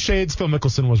what kind of shades Phil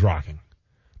Mickelson was rocking?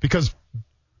 Because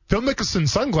Phil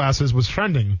Mickelson's sunglasses was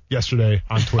trending yesterday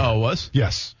on Twitter. Oh, it was?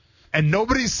 Yes. And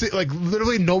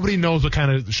literally nobody knows what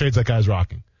kind of shades that guy's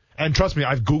rocking. And trust me,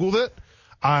 I've Googled it.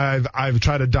 I've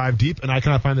tried to dive deep, and I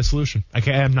cannot find the solution.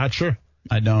 I'm not sure.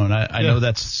 I don't. I know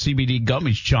that's CBD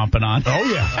gummies chomping on. Oh,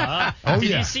 yeah. Did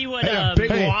you see what... big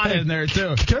wad in there,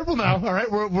 too. Careful now, all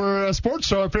right? We're a sports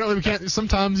show. Apparently we can't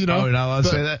sometimes, Oh, you're not allowed to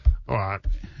say that? All right.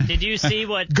 Did you see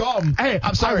what... Gum. Hey,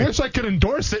 I'm sorry. I wish I could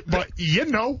endorse it, but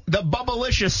The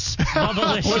Bubblicious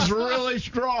was really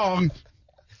strong.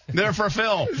 There for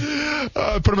Phil.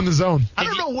 Put him in the zone. I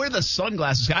don't know where the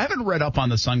sunglasses. I haven't read up on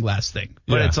the sunglass thing,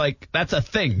 but it's like that's a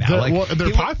thing now.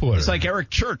 They're popular. It's like Eric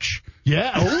Church.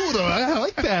 Yeah. Oh, I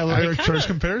like that Eric Church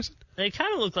comparison. They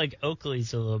kind of look like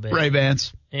Oakley's a little bit.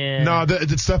 Ray-Bans. Yeah. No,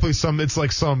 it's definitely it's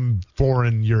like some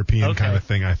foreign European kind of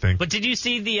thing, I think. But did you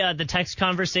see the text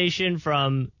conversation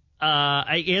from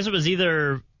I guess it was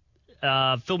either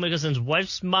Phil Mickelson's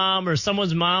wife's mom or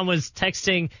someone's mom was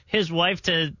texting his wife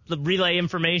to relay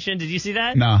information. Did you see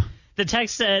that? No. The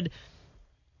text said,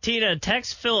 Tina,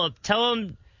 text Philip, tell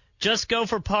him just go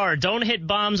for par. Don't hit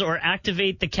bombs or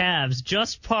activate the calves.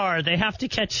 Just par. They have to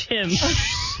catch him.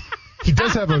 He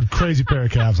does have a crazy pair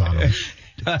of calves on him.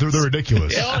 They're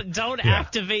ridiculous. Don't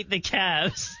activate the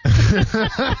calves.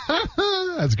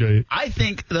 That's great. I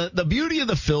think the beauty of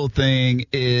the Phil thing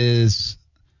is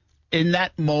in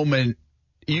that moment,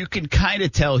 you can kind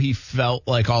of tell he felt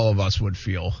like all of us would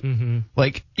feel. Mm-hmm.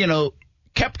 Like,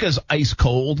 Koepka's ice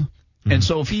cold. Mm-hmm. And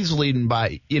so if he's leading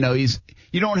by, you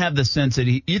don't have the sense that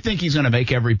you think he's going to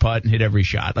make every putt and hit every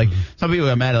shot. Like some people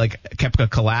got mad at like Koepka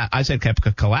collapse. I said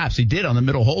Koepka collapse. He did on the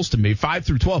middle holes to me, 5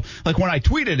 through 12. Like when I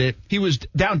tweeted it, he was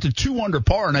down to 2 under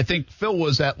par, and I think Phil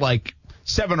was at like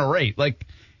 7 or 8. Like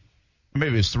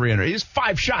maybe it was 3 under. He was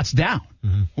 5 shots down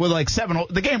with like 7.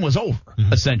 The game was over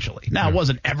essentially. Now it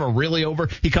wasn't ever really over.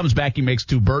 He comes back, he makes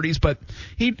 2 birdies, but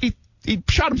he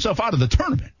shot himself out of the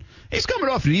tournament. He's coming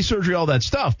off knee surgery, all that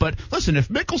stuff. But listen, if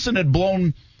Mickelson had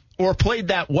blown or played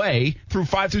that way through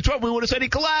 5 through 12, we would have said he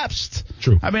collapsed.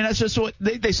 True. I mean, that's just what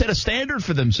they set a standard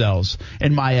for themselves,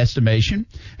 in my estimation.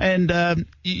 And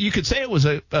you could say it was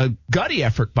a gutty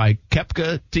effort by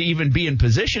Koepka to even be in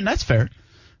position. That's fair.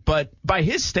 But by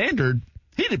his standard,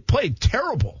 he had played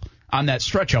terrible on that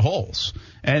stretch of holes,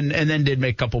 and then did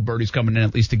make a couple birdies coming in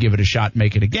at least to give it a shot and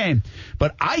make it a game.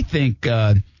 But I think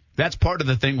that's part of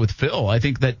the thing with Phil. I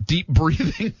think that deep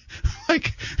breathing,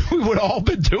 like we would have all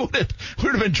been doing it. We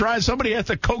would have been trying. Somebody had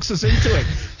to coax us into it.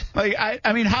 Like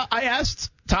I mean, I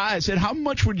asked Ty. I said, how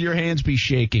much would your hands be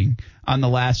shaking on the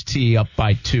last tee up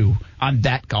by 2 on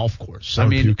that golf course? I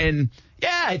mean, and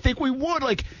yeah, I think we would.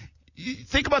 Like,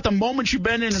 think about the moments you've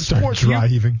been in sports. Dry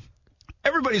heaving.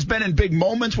 Everybody's been in big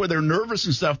moments where they're nervous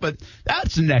and stuff, but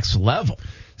that's the next level.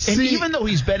 And even though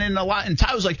he's been in a lot, and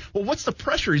Ty was like, well, what's the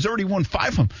pressure? He's already won 5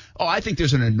 of them. Oh, I think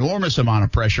there's an enormous amount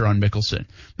of pressure on Mickelson.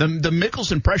 The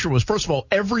Mickelson pressure was, first of all,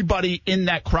 everybody in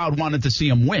that crowd wanted to see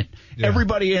him win. Yeah.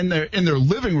 Everybody in their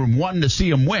living room wanted to see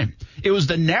him win. It was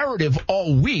the narrative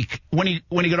all week when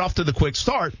he got off to the quick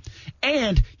start.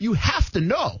 And you have to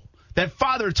know that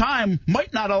Father Time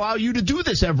might not allow you to do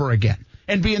this ever again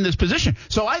and be in this position.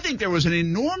 So I think there was an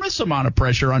enormous amount of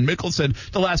pressure on Mickelson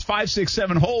the last 5, 6,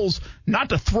 7 holes not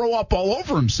to throw up all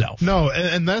over himself. No,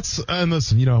 and listen,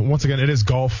 once again, it is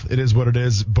golf. It is what it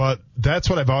is. But that's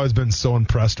what I've always been so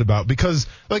impressed about, because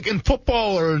like in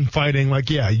football or in fighting, like,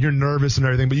 yeah, you're nervous and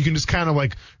everything, but you can just kind of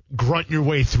like grunt your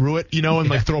way through it, and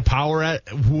like throw power at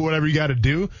whatever you got to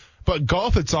do. But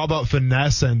golf, it's all about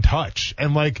finesse and touch.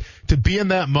 And like to be in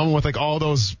that moment with like all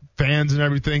those fans and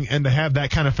everything, and to have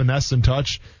that kind of finesse and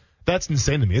touch, that's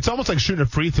insane to me. It's almost like shooting a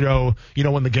free throw,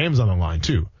 when the game's on the line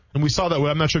too. And we saw that.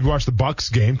 I'm not sure if you watched the Bucks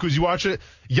game, because you watch it.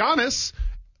 Giannis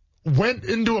went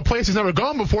into a place he's never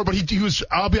gone before, but he was,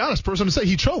 I'll be honest, person to say,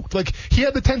 he choked. Like he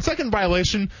had the 10-second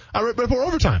violation right before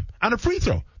overtime on a free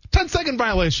throw. 10-second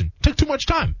violation. Took too much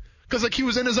time. Because, like, he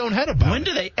was in his own head about it. When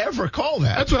do they ever call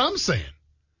that? That's what I'm saying.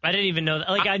 I didn't even know that.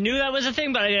 Like, I knew that was a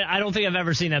thing, but I don't think I've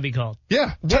ever seen that be called.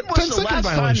 Yeah. When was the last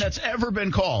time that's ever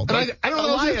been called? And Like, I don't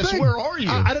know Elias, that was a thing. where are you?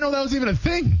 I didn't know that was even a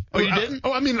thing. Oh, you didn't?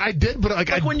 Oh, I mean, I did, but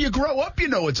like when you grow up, you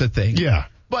know it's a thing. Yeah.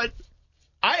 But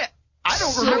I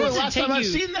don't remember the last time I've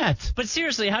seen that. But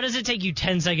seriously, how does it take you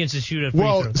 10 seconds to shoot a free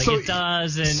throw? Like, it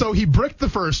does. And so he bricked the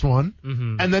first one,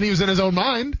 and then he was in his own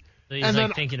mind. So he's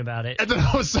like thinking about it. And then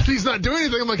all of a sudden he's not doing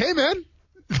anything. I'm like, hey, man,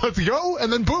 let's go.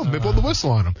 And then boom, they pulled the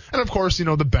whistle on him. And of course,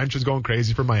 the bench is going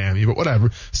crazy for Miami, but whatever.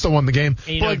 Still won the game.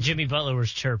 And Jimmy Butler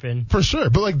was chirping. For sure.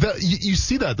 But like you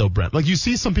see that though, Brent. Like you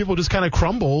see some people just kind of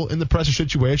crumble in the pressure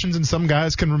situations, and some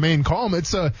guys can remain calm.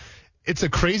 It's a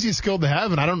crazy skill to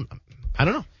have, and I don't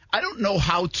know. I don't know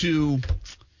how to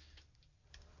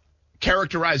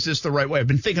characterize this the right way. I've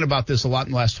been thinking about this a lot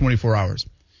in the last 24 hours.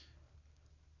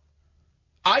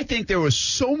 I think there was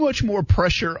so much more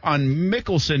pressure on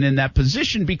Mickelson in that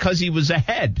position because he was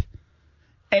ahead.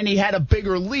 And he had a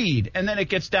bigger lead. And then it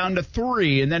gets down to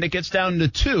 3, and then it gets down to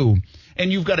 2.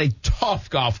 And you've got a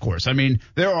tough golf course. I mean,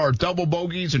 there are double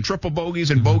bogeys and triple bogeys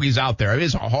and bogeys out there. It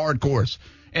is a hard course.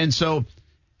 And so,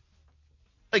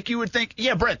 like, you would think,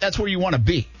 yeah, Brent, that's where you want to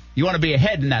be. You want to be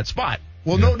ahead in that spot.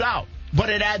 Well, no doubt. But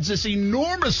it adds this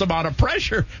enormous amount of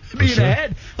pressure being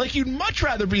ahead. Like, you'd much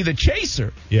rather be the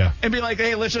chaser. Yeah. And be like,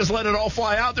 hey, let's just let it all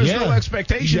fly out. There's no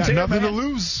expectations here, nothing man. to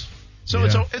lose. So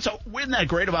isn't that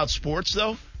great about sports,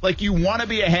 though? Like, you want to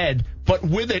be ahead, but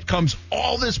with it comes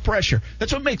all this pressure.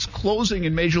 That's what makes closing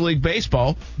in Major League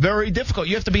Baseball very difficult.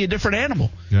 You have to be a different animal.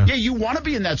 Yeah, you want to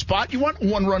be in that spot. You want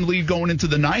 1-run lead going into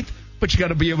the 9th, but you got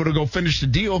to be able to go finish the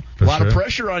deal. A lot of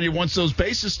pressure on you once those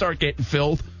bases start getting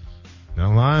filled. No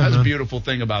lie. That's a beautiful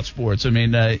thing about sports. I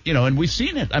mean, and we've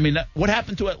seen it. I mean, what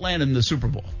happened to Atlanta in the Super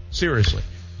Bowl? Seriously.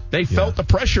 They felt the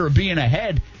pressure of being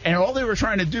ahead, and all they were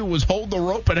trying to do was hold the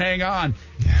rope and hang on,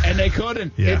 and they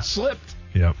couldn't. Yeah. It slipped.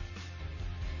 Yep.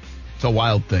 It's a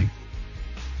wild thing.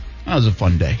 That was a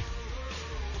fun day.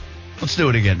 Let's do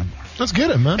it again tomorrow. Let's get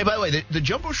it, man. Hey, by the way, the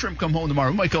Jumbo Shrimp come home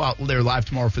tomorrow. We might go out there live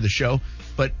tomorrow for the show,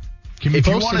 but if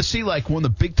you want to see like one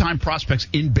of the big-time prospects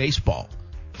in baseball,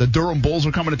 the Durham Bulls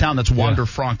are coming to town. That's Wander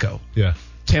Franco. Yeah.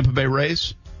 Tampa Bay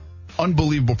Rays.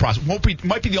 Unbelievable prospect.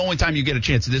 Might be the only time you get a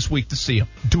chance this week to see him.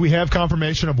 Do we have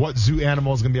confirmation of what zoo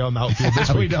animal is going to be out in the outfield this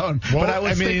week? We don't. Well, but I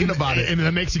was thinking about it. And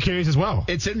that makes you curious as well.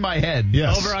 It's in my head.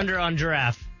 Yes. Over under on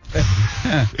giraffe.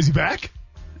 Is he back?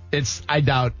 I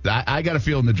doubt. I got a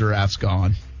feeling the giraffe's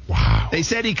gone. Wow. They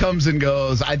said he comes and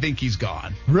goes. I think he's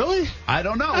gone. Really? I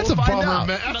don't know. That's we'll a find bummer, out.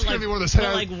 man. That's going to be one of the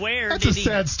sad. Where that's did a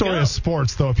sad story go? of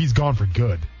sports, though, if he's gone for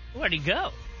good. Where'd he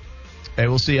go? Hey,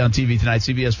 we'll see you on TV tonight,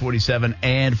 CBS 47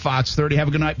 and Fox 30. Have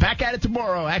a good night. Back at it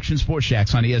tomorrow. Action Sports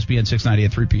Shacks on ESPN 690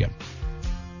 at 3 p.m.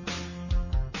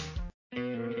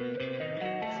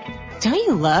 Don't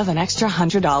you love an extra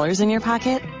 $100 in your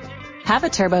pocket? Have a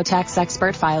TurboTax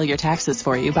expert file your taxes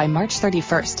for you by March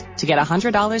 31st to get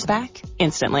 $100 back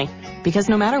instantly. Because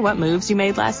no matter what moves you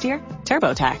made last year,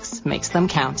 TurboTax makes them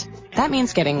count. That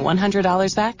means getting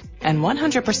 $100 back and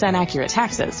 100% accurate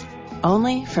taxes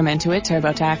only from Intuit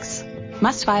TurboTax.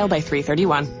 Must file by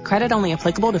 3/31. Credit only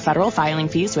applicable to federal filing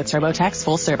fees with TurboTax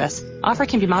full service. Offer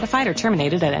can be modified or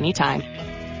terminated at any time.